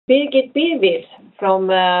Birgit Bierwirth from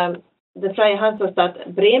the Freie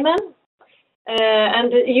Hansestadt, Bremen.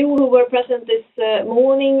 And you who were present this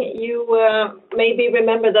morning, you maybe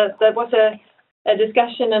remember that there was a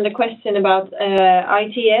discussion and a question about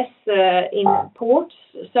ITS in ports.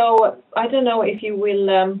 So I don't know if you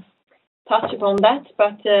will touch upon that,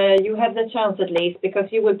 but you have the chance at least,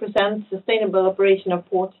 because you will present sustainable operation of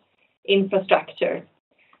port infrastructure.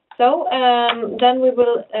 So then we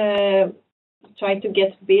will try to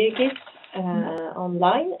get Birgit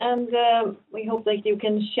online, and we hope that you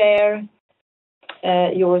can share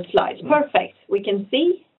your slides. Perfect. We can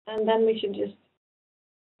see, and then we should just...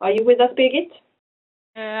 Are you with us, Birgit?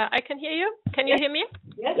 I can hear you. Can you hear me?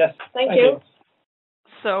 Yes. Yes. Thank you.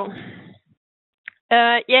 So,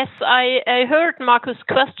 yes, I heard Marcus'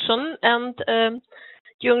 question, and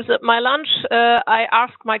during my lunch, I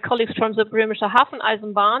asked my colleagues from the Bremische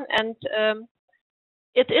Hafeneisenbahn, and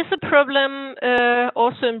it is a problem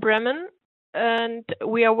also in Bremen, and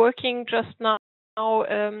we are working just now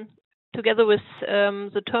together with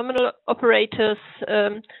the terminal operators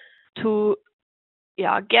to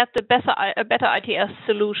get a better ITS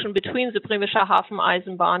solution between the Bremische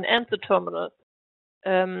Hafeneisenbahn and the terminal.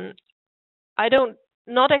 I don't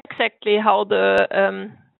not exactly how the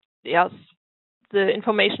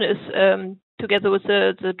information is together with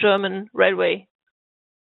the German railway.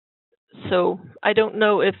 So I don't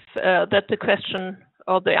know if that's the question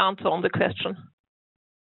or the answer on the question.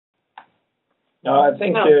 No, I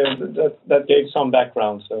think that gave some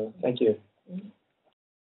background, so thank you.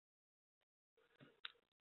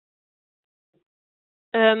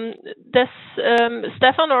 Does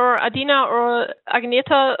Stefan or Adina or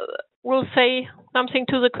Agneta will say something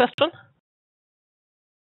to the question?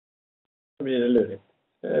 We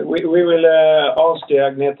will ask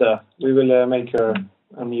Agneta. We will make her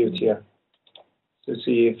unmute here to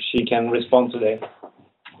see if she can respond today.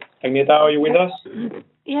 Agneta, are you with us?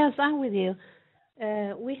 Yes, I'm with you.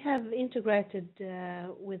 We have integrated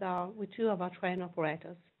with two of our train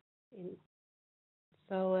operators.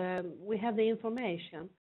 So we have the information.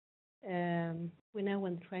 We know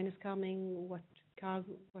when the train is coming, what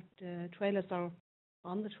trailers are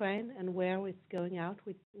on the train, and where it's going out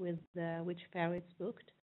with which ferry it's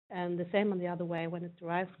booked. And the same on the other way. When it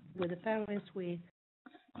arrives with the ferries, we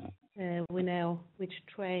know which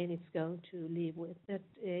train it's going to leave with. That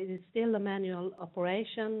it is still a manual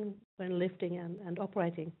operation when lifting and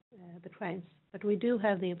operating the trains. But we do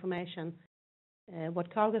have the information,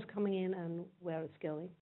 what cargo is coming in and where it's going.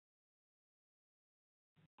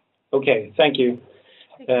 Okay, thank you.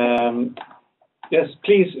 Yes,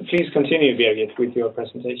 please continue, Birgit, with your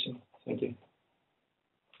presentation. Thank you.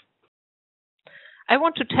 I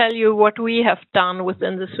want to tell you what we have done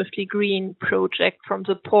within the Swiftly Green project from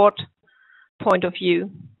the port point of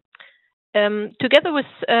view. Together with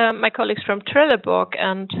my colleagues from Trelleborg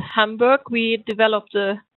and Hamburg, we developed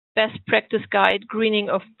the best practice guide, Greening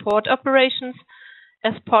of Port Operations,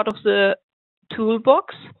 as part of the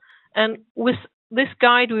toolbox. And with this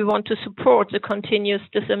guide, we want to support the continuous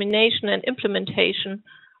dissemination and implementation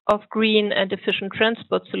of green and efficient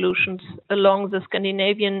transport solutions along the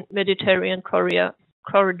Scandinavian Mediterranean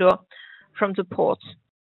corridor from the ports.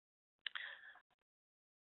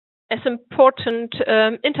 As important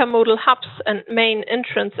intermodal hubs and main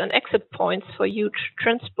entrance and exit points for huge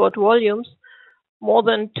transport volumes, more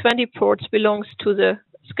than 20 ports belongs to the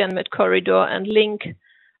ScanMed corridor and link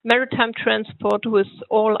maritime transport with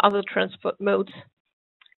all other transport modes.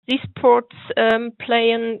 These ports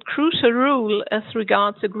play a crucial role as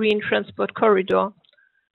regards the green transport corridor.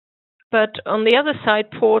 But on the other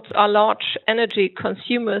side, ports are large energy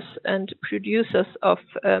consumers and producers of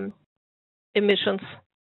emissions.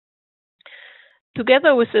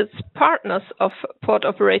 Together with its partners of port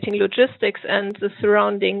operating logistics and the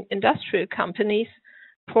surrounding industrial companies,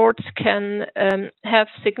 ports can have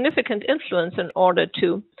significant influence in order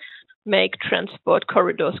to make transport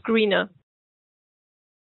corridors greener.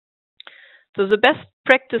 So the best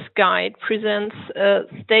practice guide presents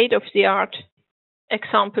state-of-the-art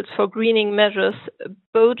examples for greening measures,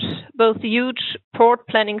 both huge port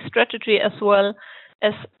planning strategy as well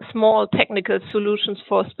as small technical solutions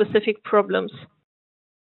for specific problems.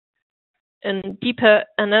 A deeper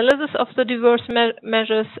analysis of the diverse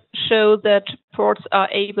measures show that ports are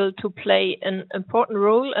able to play an important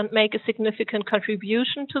role and make a significant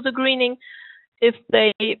contribution to the greening if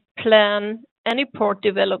they plan any port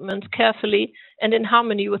development carefully and in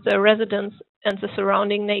harmony with their residents and the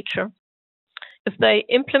surrounding nature. If they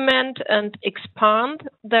implement and expand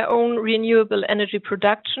their own renewable energy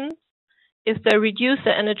production, if they reduce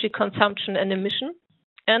their energy consumption and emission,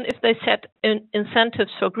 and if they set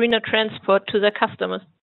incentives for greener transport to their customers.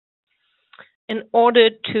 in order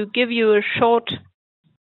to give you a short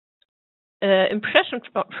impression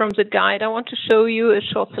from the guide, I want to show you a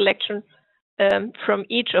short selection from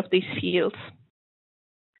each of these fields.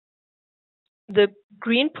 The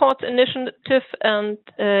Green Ports Initiative and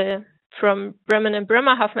from Bremen and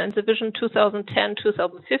Bremerhaven and the Vision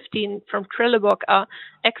 2010-2015 from Trelleborg are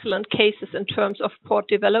excellent cases in terms of port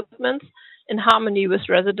development in harmony with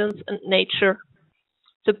residents and nature.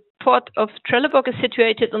 The port of Trelleborg is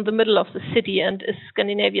situated in the middle of the city and is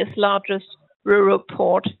Scandinavia's largest rural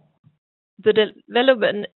port. The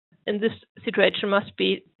development in this situation must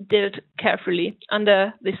be dealt carefully.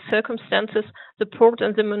 Under these circumstances, the port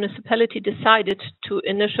and the municipality decided to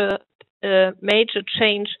initiate a major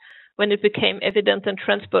change when it became evident that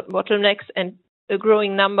transport bottlenecks and a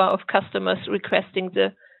growing number of customers requesting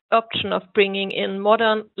the option of bringing in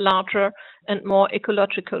modern, larger, and more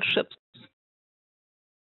ecological ships.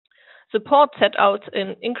 The port set out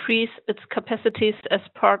to increase its capacities as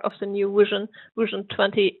part of the new Vision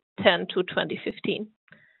 2010-2015.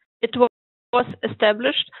 It was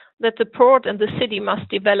established that the port and the city must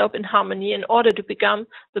develop in harmony in order to become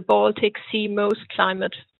the Baltic Sea most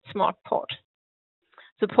climate smart port.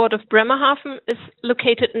 The port of Bremerhaven is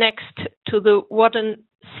located next to the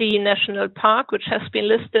Wadden-Sea National Park, which has been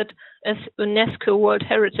listed as UNESCO World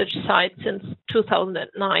Heritage Site since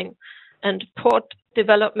 2009. And port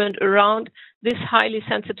development around this highly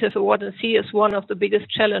sensitive Wadden Sea is one of the biggest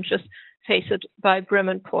challenges faced by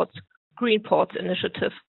Bremen Ports Green Ports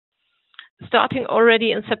Initiative. Starting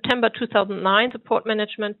already in September 2009, the port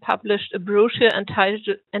management published a brochure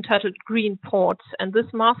entitled Green Ports, and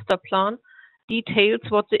this master plan details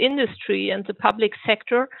what the industry and the public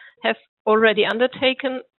sector have already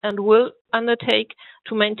undertaken and will undertake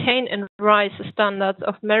to maintain and rise the standards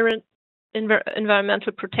of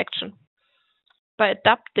environmental protection. By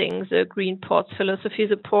adapting the Green Ports philosophy,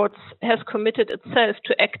 the port has committed itself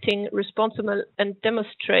to acting responsible and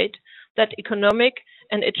demonstrate that economic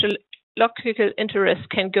and ecological interests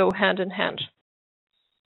can go hand in hand.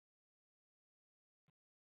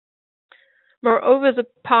 Moreover, the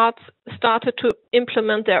ports started to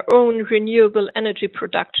implement their own renewable energy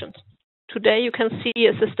production. Today, you can see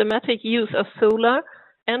a systematic use of solar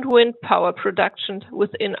and wind power production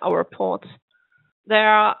within our ports. There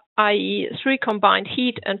are, i.e., 3 combined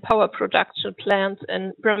heat and power production plants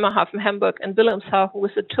in Bremerhaven, Hamburg, and Wilhelmshaven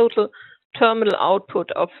with a total terminal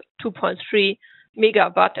output of 2.3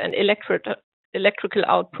 megawatt and electrical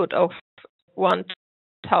output of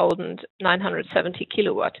 1,970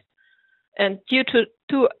 kilowatt. And due to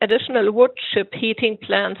 2 additional wood chip heating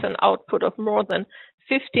plants, an output of more than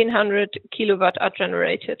 1,500 kilowatt are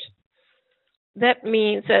generated. That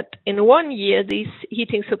means that in 1 year, these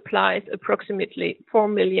heating supplies approximately 4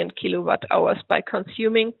 million kilowatt hours by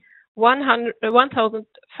consuming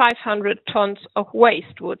 1,500 tons of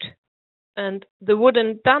waste wood. And the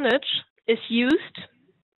wooden dunnage is used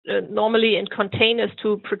normally in containers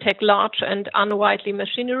to protect large and unwieldy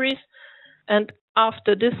machineries. And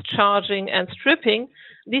after discharging and stripping,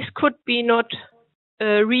 these could be not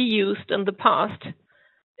reused in the past.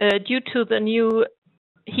 Due to the new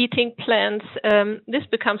heating plants, this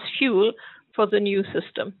becomes fuel for the new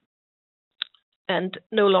system and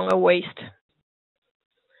no longer waste.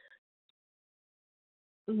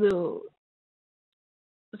 The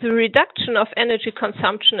reduction of energy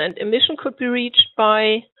consumption and emission could be reached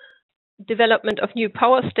by development of new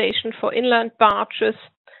power stations for inland barges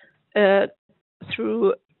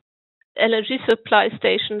through LNG supply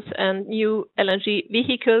stations and new LNG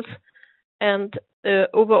vehicles and the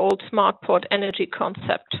overall smart port energy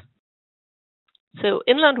concept. So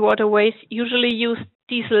inland waterways usually use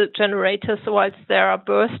diesel generators whilst they are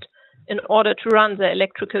burst in order to run the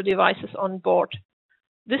electrical devices on board.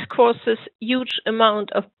 This causes huge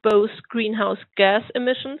amount of both greenhouse gas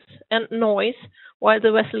emissions and noise while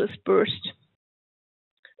the vessel is burst.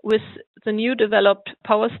 With the new developed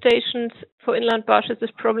power stations for inland barges,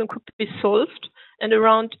 this problem could be solved, and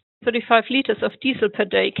around 35 liters of diesel per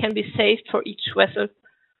day can be saved for each vessel,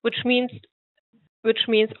 which means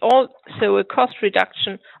also a cost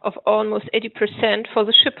reduction of almost 80% for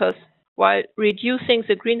the shippers, while reducing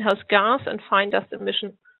the greenhouse gas and fine dust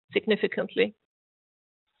emission significantly.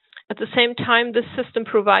 At the same time, this system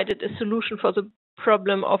provided a solution for the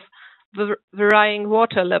problem of varying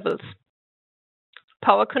water levels.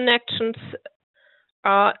 Power connections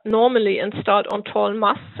are normally installed on tall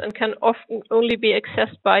masts and can often only be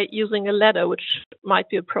accessed by using a ladder, which might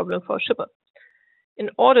be a problem for a shipper. In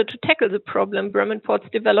order to tackle the problem, Bremen Ports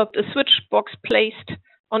developed a switch box placed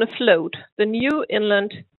on a float. The new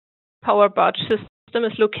inland power barge system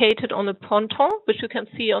is located on a ponton, which you can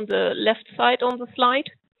see on the left side on the slide.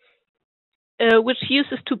 which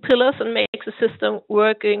uses two pillars and makes the system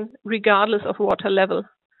working regardless of water level.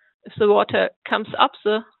 If the water comes up,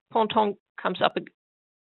 the ponton comes up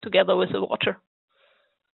together with the water.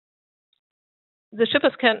 The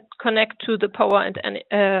shippers can connect to the power at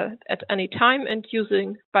any time and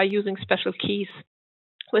by using special keys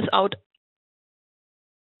without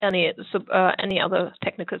any other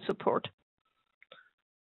technical support.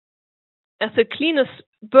 As the cleanest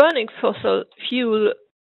burning fossil fuel,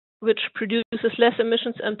 which produces less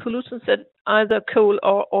emissions and pollutants than either coal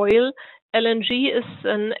or oil, LNG is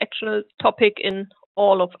an actual topic in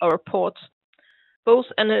all of our ports. Both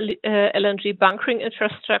LNG bunkering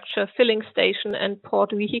infrastructure, filling station, and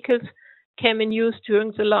port vehicles came in use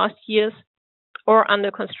during the last years or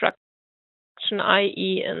under construction,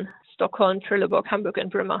 i.e. in Stockholm, Trelleborg, Hamburg,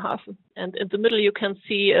 and Bremerhaven. And in the middle, you can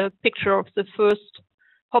see a picture of the first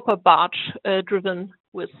hopper barge driven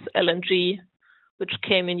with LNG, which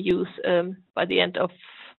came in use by the end of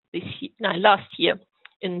last year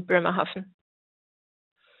in Bremerhaven.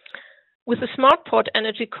 With the smart port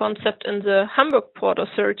energy concept in the Hamburg Port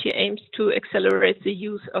Authority aims to accelerate the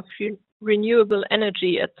use of renewable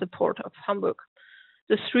energy at the Port of Hamburg.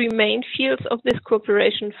 The three main fields of this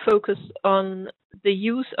cooperation focus on the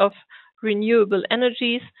use of renewable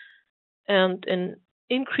energies and an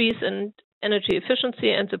increase in energy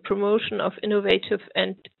efficiency and the promotion of innovative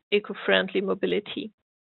and eco-friendly mobility.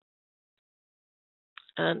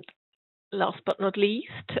 And last but not least,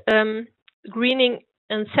 greening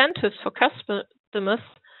incentives for customers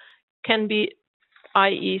can be,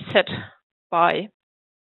 i.e. set by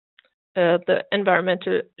the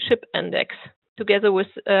Environmental Ship Index. Together with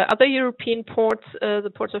other European ports,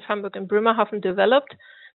 the ports of Hamburg and Bremerhaven developed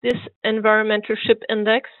this Environmental Ship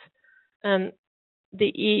Index, and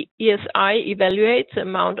the ESI evaluates the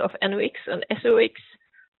amount of NOx and SOx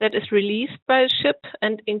that is released by a ship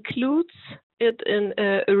and includes it in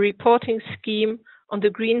a reporting scheme on the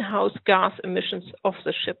greenhouse gas emissions of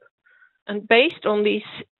the ship. And based on these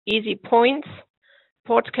easy points,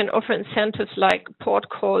 ports can offer incentives like port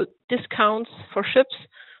call discounts for ships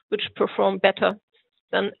which perform better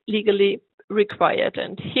than legally required.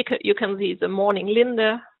 And here you can see the Morning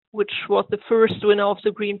Linde, which was the first winner of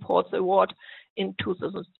the Green Ports Award in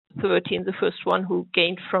 2013, the first one who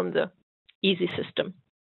gained from the EASY system.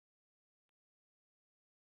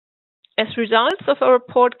 As results of our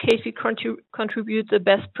port case, we contribute the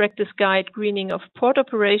best practice guide greening of port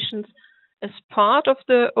operations as part of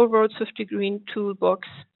the overall Swiftly Green toolbox.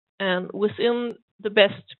 And within the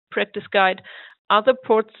best practice guide, other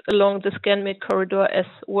ports along the ScanMed corridor as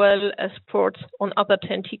well as ports on other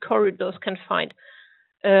TEN-T corridors can find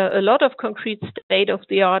a lot of concrete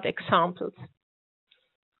state-of-the-art examples.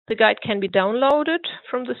 The guide can be downloaded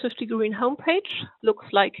from the Swiftly Green homepage, looks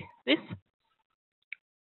like this,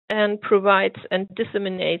 and provides and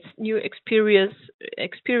disseminates new experiences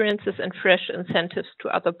and fresh incentives to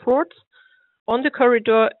other ports on the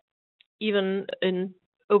corridor, even in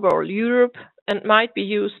overall Europe, and might be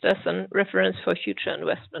used as a reference for future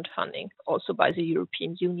investment funding, also by the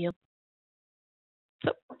European Union.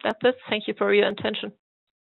 So that's it. Thank you for your attention.